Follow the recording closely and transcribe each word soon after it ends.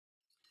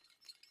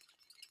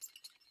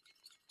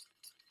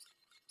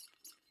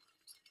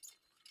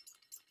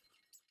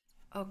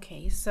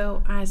Okay,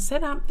 so I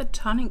set up the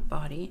tonic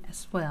body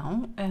as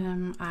well.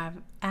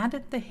 I've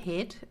added the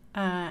head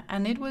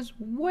and it was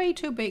way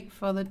too big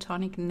for the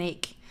tonic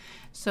neck.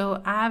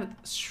 So I've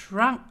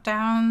shrunk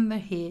down the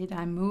head.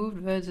 I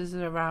moved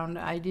vertices around.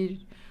 I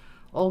did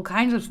all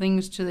kinds of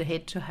things to the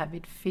head to have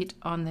it fit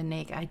on the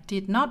neck. I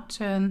did not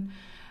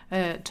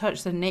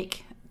touch the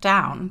neck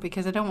down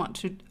because I don't want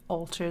to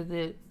alter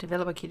the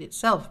developer kit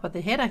itself, but the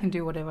head I can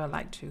do whatever I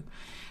like to.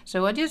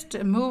 So I just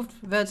moved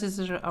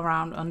vertices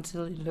around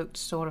until it looked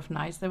sort of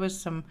nice. There was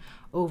some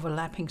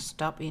overlapping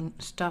stuff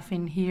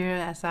in here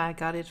as I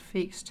got it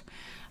fixed,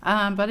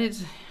 but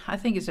I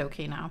think it's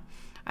okay now.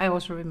 I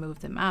also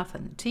removed the mouth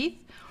and the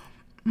teeth,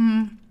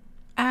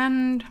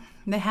 and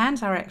the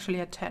hands are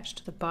actually attached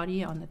to the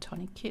body on the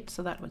tonic kit,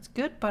 so that was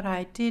good. But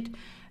I did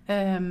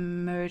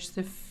merge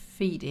the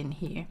feet in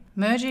here.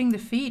 Merging the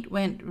feet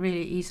went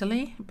really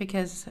easily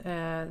because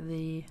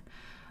the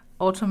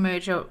auto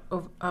merger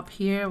up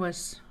here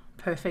was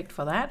perfect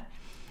for that.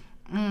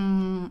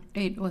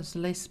 It was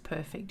less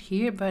perfect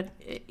here, but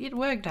it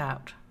worked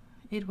out.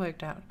 It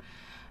worked out.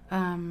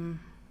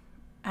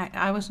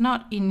 I was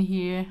not in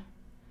here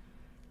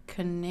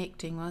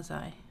connecting, was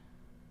I?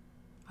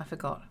 I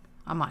forgot.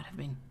 I might have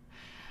been.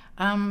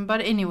 But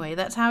anyway,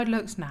 that's how it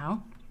looks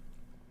now.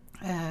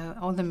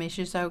 All the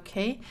meshes are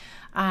okay.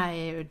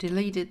 I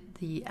deleted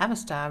the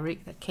Avastar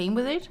rig that came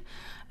with it,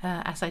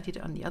 as I did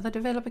on the other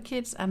developer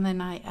kits, and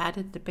then I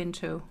added the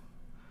Bento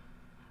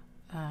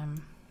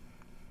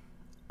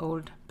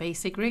old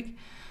basic rig,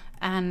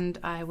 and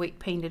I wig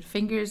painted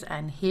fingers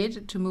and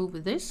head to move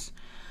with this.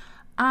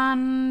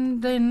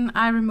 And then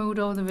I removed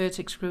all the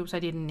vertex groups I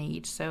didn't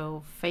need,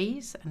 so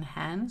face and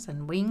hands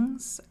and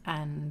wings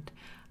and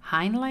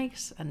hind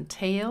legs and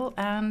tail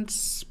and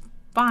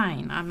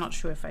spine. I'm not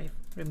sure if I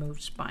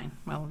removed spine.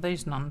 Well,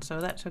 there's none,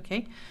 so that's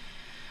okay.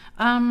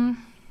 And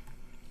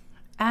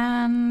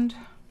I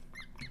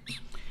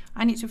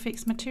need to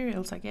fix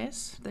materials, I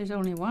guess. There's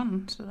only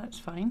one, so that's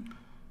fine.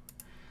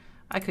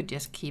 I could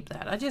just keep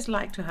that. I just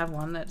like to have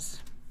one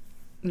that's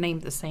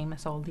named the same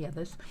as all the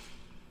others.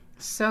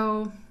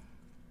 So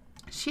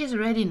she's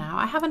ready now.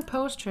 I haven't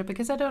posed her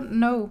because I don't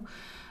know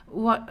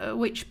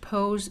which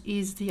pose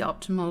is the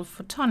optimal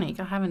for tonic.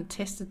 I haven't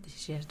tested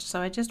this yet, so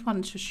I just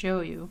wanted to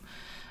show you.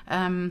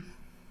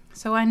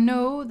 So I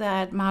know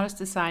that Marvelous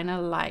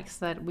Designer likes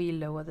that we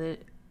lower the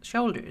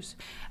shoulders.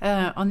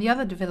 On the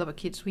other developer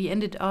kits, we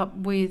ended up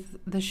with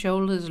the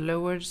shoulders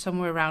lowered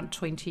somewhere around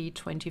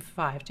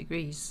 20-25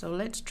 degrees. So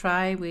let's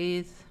try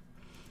with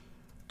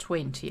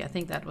 20. I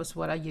think that was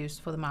what I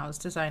used for the Marvelous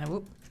Designer.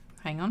 Whoop,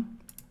 hang on.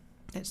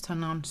 Let's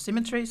turn on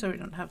symmetry so we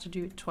don't have to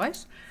do it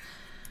twice.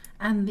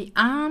 And the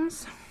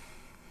arms,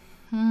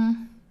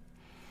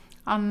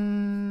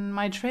 on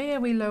my tray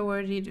we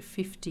lowered it to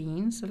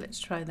 15, so let's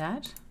try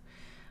that.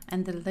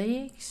 And the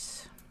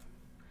legs,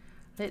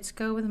 let's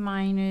go with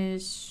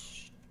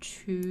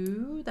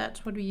 -2.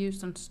 That's what we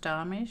used on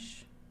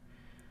Starmesh.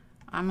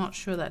 I'm not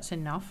sure that's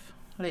enough.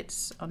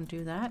 Let's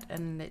undo that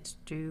and let's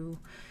do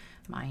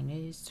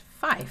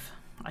 -5.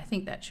 I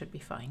think that should be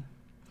fine.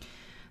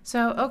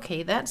 So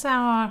okay, that's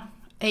our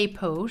A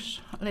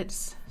pose.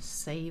 Let's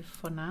save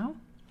for now.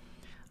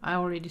 I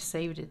already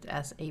saved it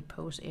as A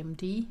pose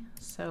MD,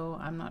 so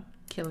I'm not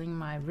killing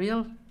my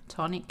real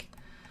tonic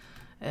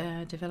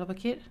developer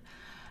kit.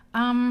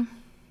 And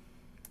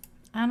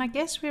I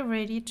guess we're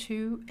ready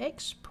to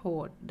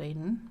export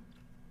then.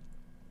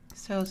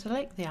 So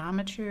select the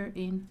armature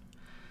in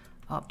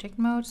object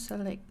mode,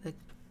 select the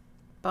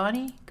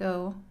body,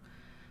 go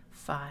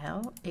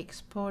File,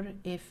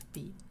 Export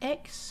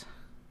FBX.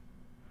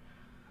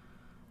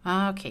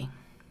 Okay,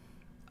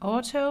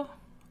 auto,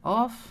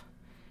 off,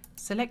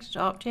 selected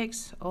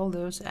objects, all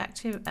those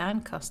active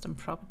and custom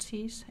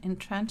properties. In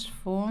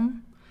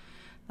transform,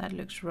 that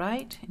looks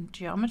right. In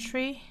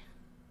geometry,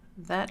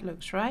 that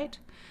looks right.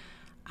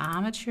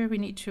 Armature, we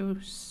need to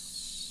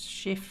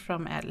shift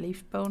from add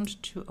leaf bones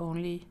to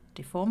only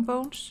deform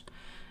bones,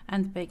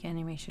 and the bake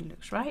animation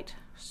looks right.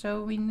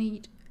 So we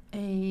need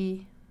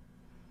a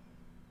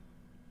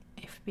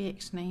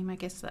FBX name, I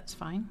guess that's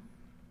fine.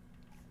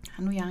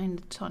 And we are in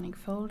the tonic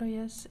folder,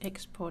 yes,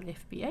 export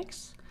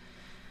FBX.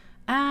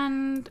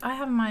 And I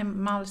have my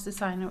Marvelous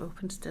Designer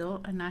open still,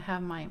 and I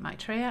have my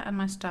Maitreya and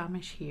my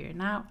Starmesh here.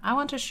 Now I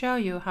want to show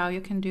you how you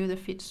can do the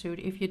fit suit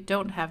if you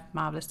don't have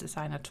Marvelous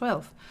Designer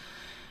 12.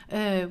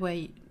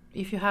 Where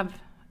if you have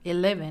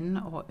 11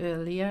 or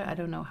earlier, I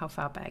don't know how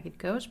far back it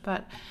goes,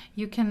 but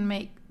you can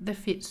make the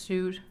fit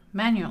suit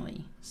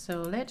manually.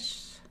 So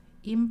let's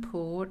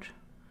import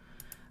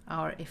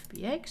our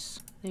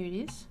FBX. There it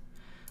is.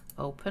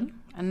 Open.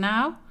 And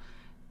now,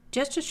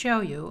 just to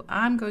show you,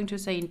 I'm going to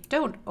say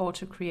don't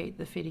auto create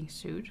the fitting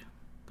suit,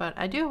 but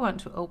I do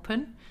want to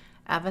open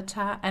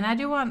avatar, and I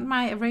do want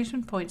my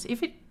arrangement points,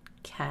 if it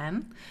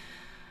can,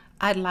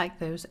 I'd like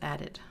those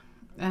added.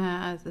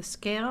 The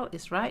scale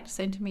is right,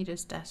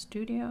 centimeters dash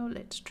studio.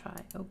 Let's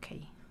try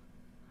okay,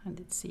 and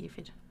let's see if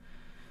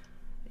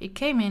it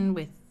came in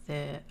with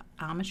the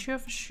armature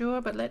for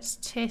sure, but let's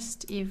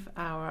test if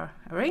our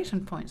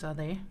arrangement points are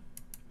there.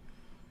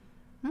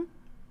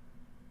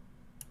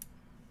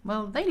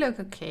 well, they look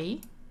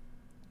okay.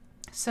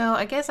 So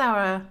I guess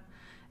our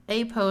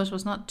A pose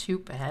was not too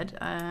bad.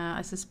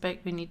 I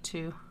suspect we need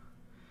to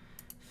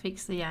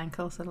fix the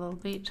ankles a little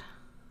bit.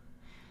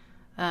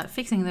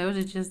 Fixing those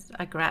is just,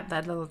 I grab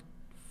that little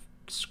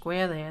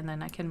square there and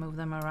then I can move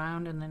them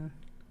around and then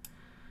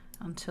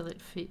until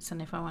it fits,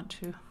 and if I want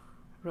to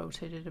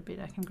rotate it a bit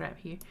I can grab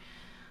here.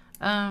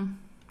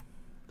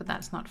 But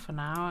that's not for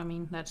now. I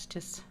mean, that's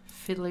just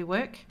fiddly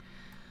work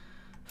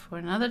for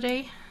another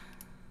day.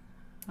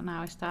 And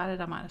now I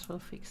started, I might as well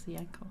fix the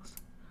ankles.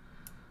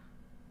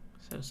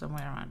 So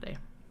somewhere around there.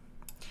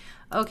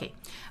 Okay,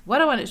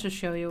 what I wanted to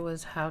show you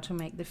was how to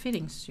make the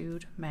fitting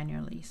suit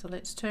manually. So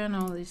let's turn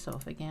all this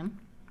off again.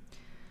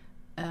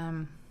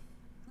 And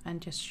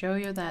just show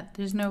you that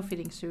there's no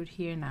fitting suit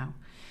here now.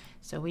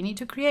 So we need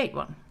to create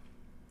one.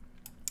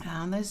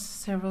 There's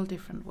several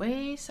different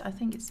ways. I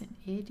think it's in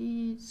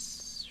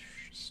edits.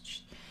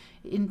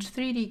 In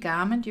 3D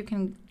garment, you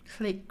can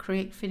click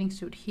create fitting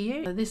suit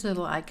here. So this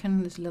little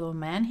icon, this little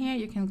man here,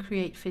 you can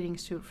create fitting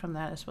suit from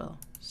that as well.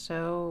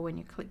 So when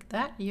you click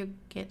that, you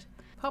get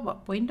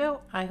pop-up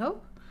window, I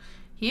hope,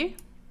 here.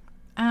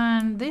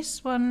 And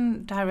this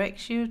one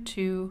directs you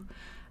to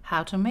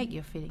how to make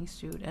your fitting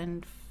suit.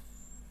 And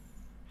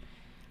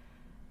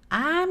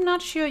I'm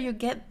not sure you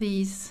get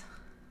these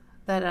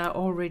that are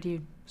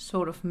already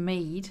sort of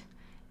made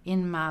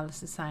in Marvelous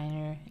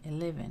Designer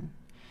 11.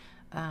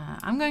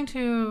 I'm going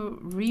to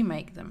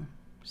remake them.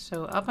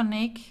 So upper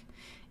neck,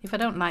 if I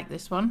don't like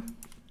this one,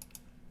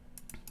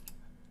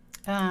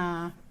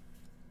 I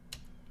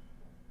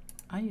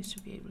used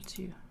to be able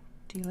to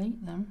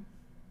delete them.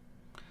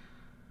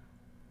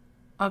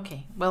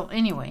 Okay, well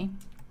anyway,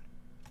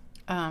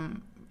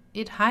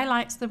 it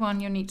highlights the one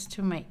you need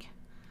to make.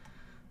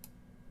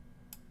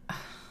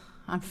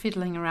 I'm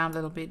fiddling around a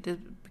little bit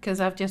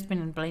because I've just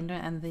been in Blender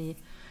and the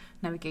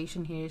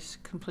navigation here is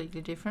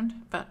completely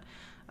different. But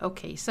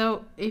okay,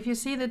 so if you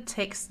see the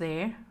text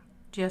there,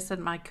 just at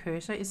my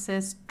cursor, it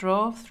says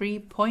draw 3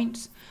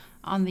 points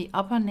on the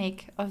upper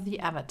neck of the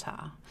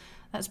avatar.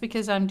 That's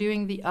because I'm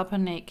doing the upper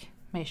neck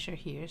measure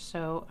here.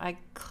 So I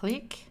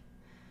click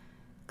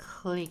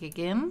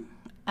again,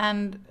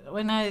 and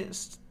when I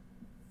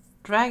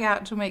drag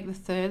out to make the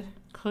third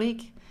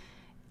click,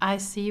 I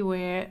see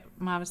where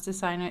Marvelous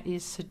Designer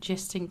is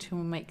suggesting to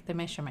make the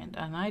measurement,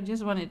 and I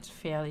just want it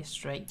fairly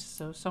straight,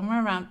 so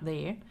somewhere around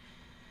there.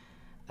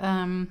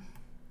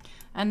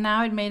 And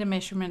now it made a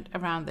measurement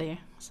around there,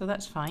 so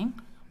that's fine.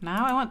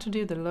 Now I want to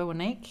do the lower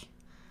neck.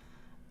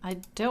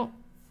 I don't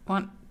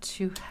want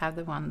to have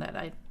the one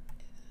that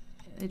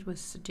it was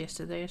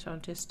suggested there, so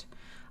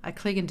I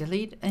click and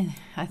delete. And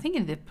I think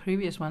in the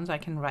previous ones I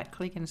can right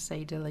click and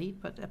say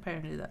delete, but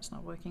apparently that's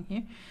not working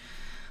here.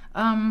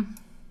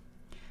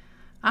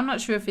 I'm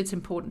not sure if it's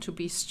important to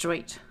be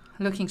straight,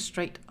 looking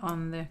straight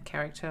on the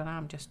character.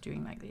 I'm just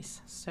doing like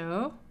this.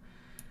 So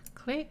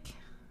click,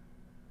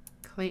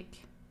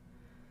 click,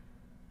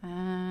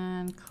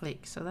 and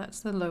click. So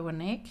that's the lower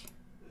neck.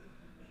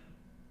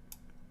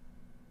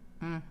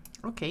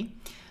 Okay,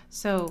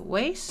 so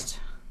waist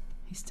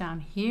is down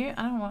here.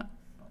 I don't want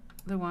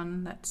the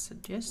one that's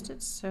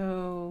suggested,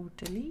 so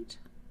delete.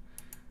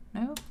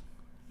 No,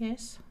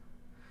 yes.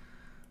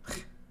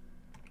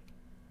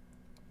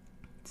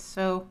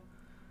 So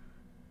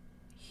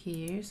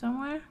here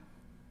somewhere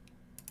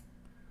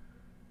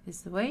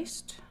is the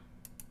waist.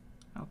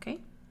 Okay.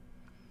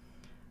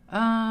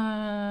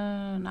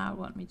 Now I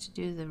want me to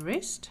do the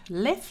wrist.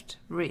 Left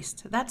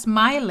wrist. That's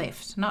my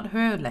left, not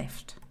her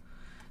left.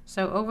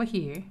 So over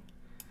here.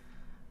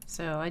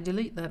 So I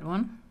delete that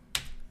one.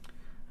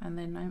 And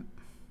then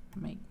I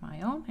make my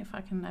own, if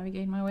I can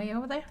navigate my way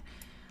over there.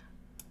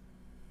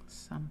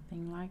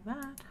 Something like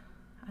that,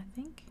 I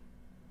think.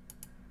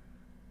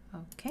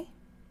 Okay.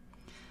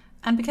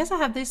 And because I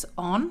have this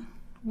on,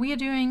 we are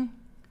doing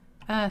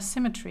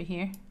symmetry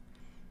here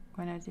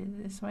when I did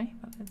it this way,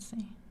 but let's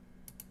see.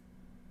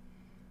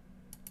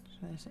 So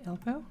there's the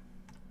elbow.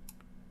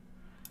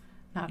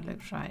 Now it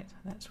looks right.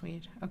 That's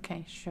weird.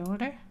 Okay,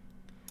 shoulder.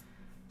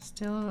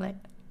 Still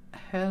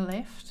her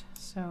left,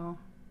 so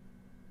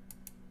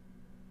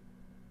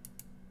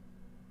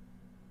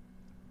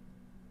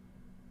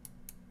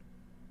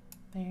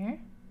there.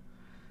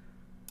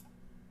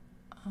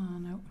 Oh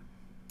no.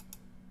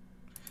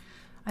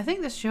 I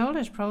think the shoulder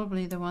is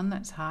probably the one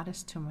that's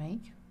hardest to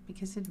make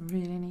because it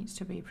really needs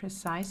to be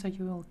precise, so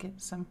you will get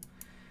some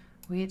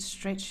weird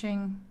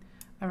stretching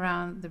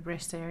around the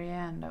breast area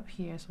and up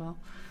here as well.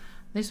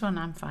 This one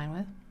I'm fine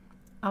with.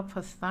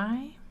 Upper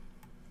thigh.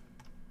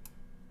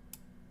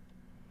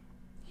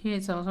 Here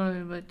it's also a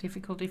little bit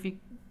difficult. If you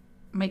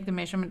make the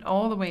measurement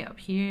all the way up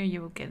here,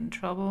 you will get in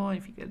trouble.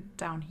 If you get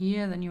down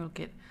here, then you will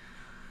get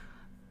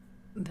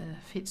the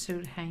fit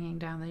suit hanging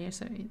down there,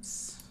 so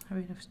it's a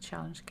bit of a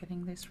challenge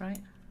getting this right.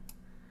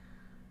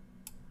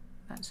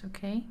 That's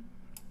okay.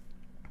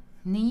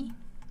 Knee.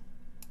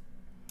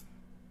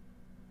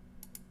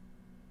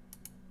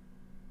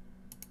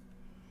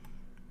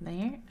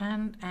 There,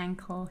 and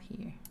ankle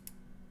here.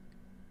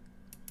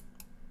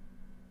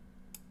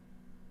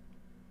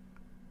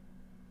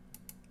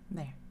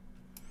 There.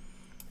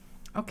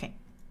 Okay,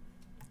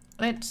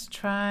 let's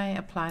try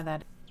apply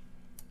that.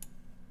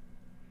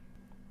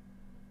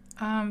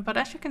 But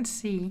as you can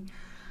see,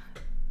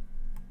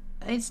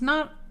 it's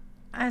not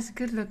as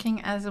good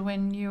looking as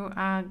when you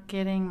are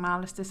getting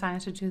Marvelous Designer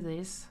to do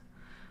this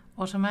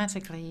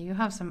automatically. You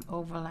have some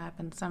overlap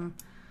and some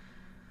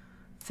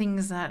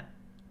things that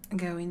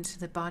go into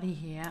the body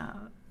here.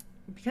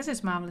 Because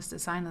it's Marvelous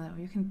Designer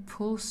though, you can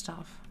pull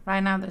stuff.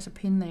 Right now there's a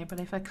pin there, but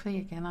if I click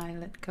again, I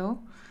let go.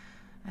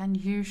 And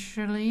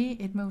usually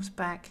it moves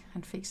back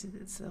and fixes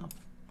itself.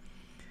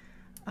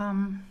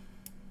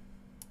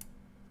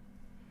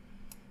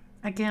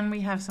 Again, we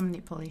have some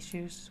nipple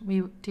issues.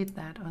 We did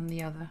that on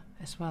the other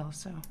as well,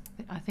 so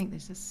I think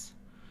this is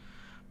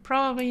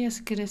probably as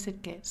good as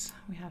it gets.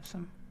 We have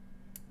some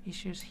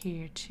issues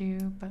here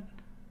too, but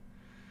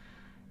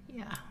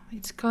yeah,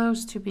 it's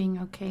close to being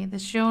okay. The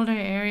shoulder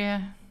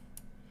area,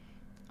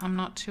 I'm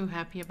not too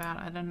happy about.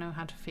 I don't know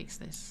how to fix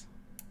this.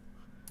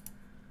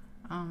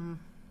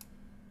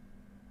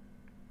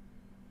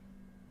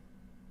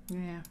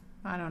 Yeah,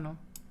 I don't know.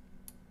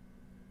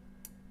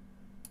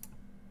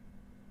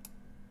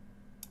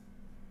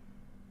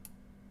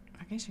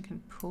 I guess you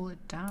can pull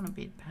it down a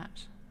bit,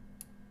 perhaps.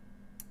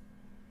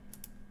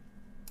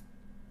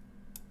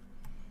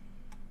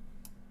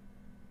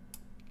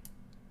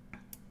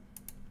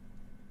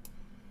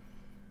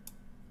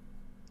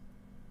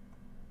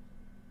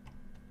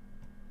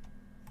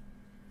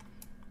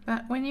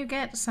 But when you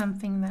get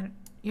something that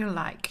you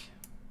like,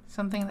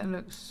 something that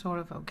looks sort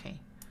of okay,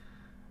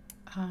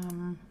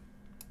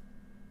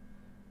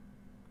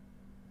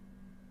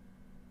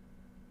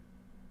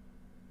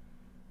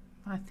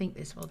 I think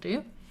this will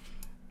do.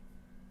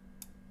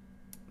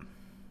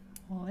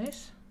 All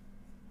this.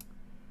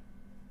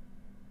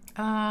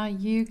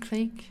 You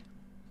click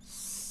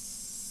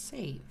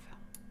save.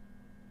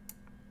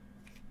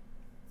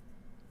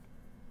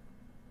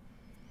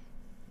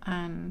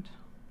 And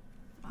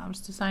Marvelous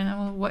Designer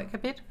will work a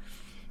bit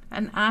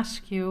and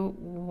ask you,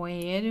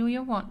 where do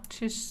you want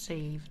to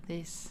save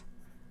this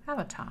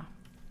avatar?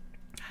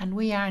 And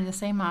we are in the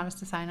same Marvelous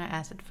Designer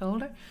asset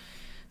folder.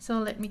 So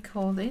let me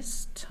call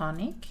this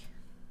tonic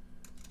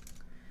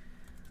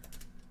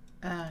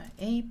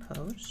a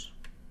pose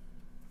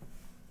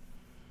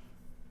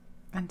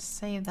and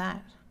save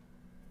that.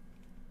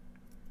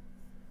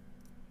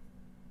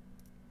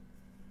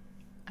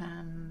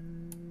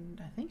 And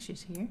I think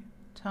she's here,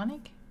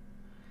 tonic.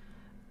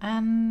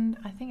 And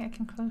I think I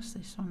can close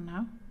this one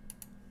now.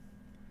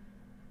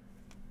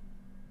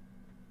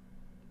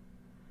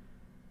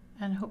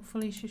 And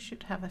hopefully she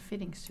should have a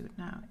fitting suit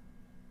now.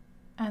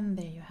 And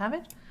there you have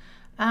it.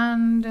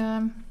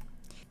 And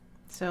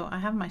so I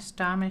have my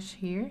Starmesh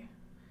here.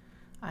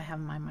 I have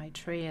my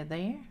Maitreya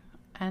there.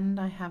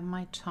 And I have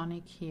my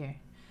tonic here.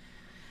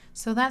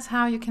 So that's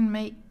how you can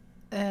make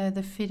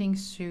the fitting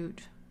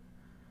suit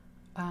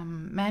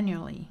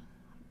manually.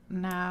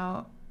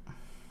 Now,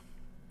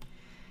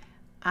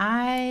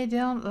 I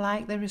don't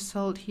like the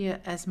result here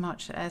as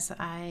much as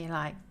I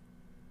like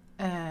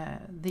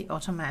the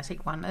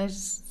automatic one.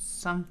 There's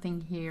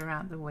something here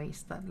around the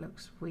waist that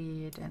looks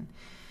weird, and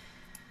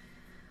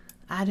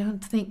I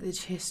don't think the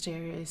chest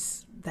area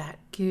is that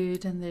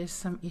good, and there's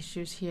some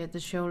issues here at the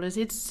shoulders.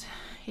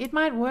 It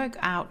might work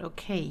out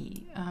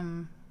okay,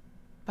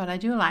 but I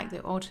do like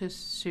the auto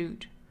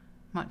suit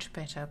much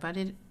better. But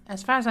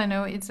as far as I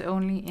know, it's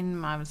only in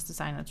Marvelous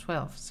Designer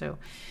 12. So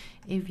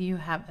if you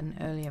have an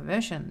earlier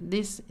version,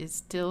 this is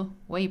still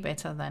way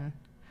better than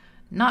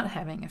not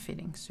having a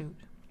fitting suit.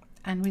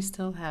 And we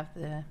still have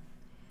the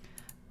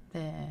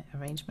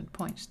arrangement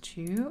points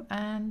too,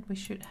 and we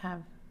should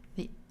have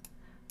the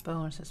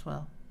bones as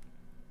well.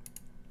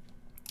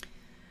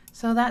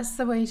 So that's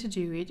the way to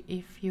do it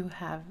if you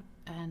have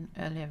an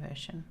earlier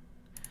version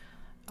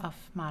of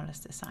Marvelous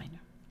Designer.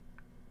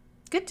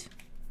 Good,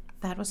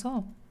 that was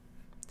all.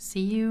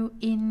 See you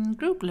in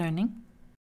group learning.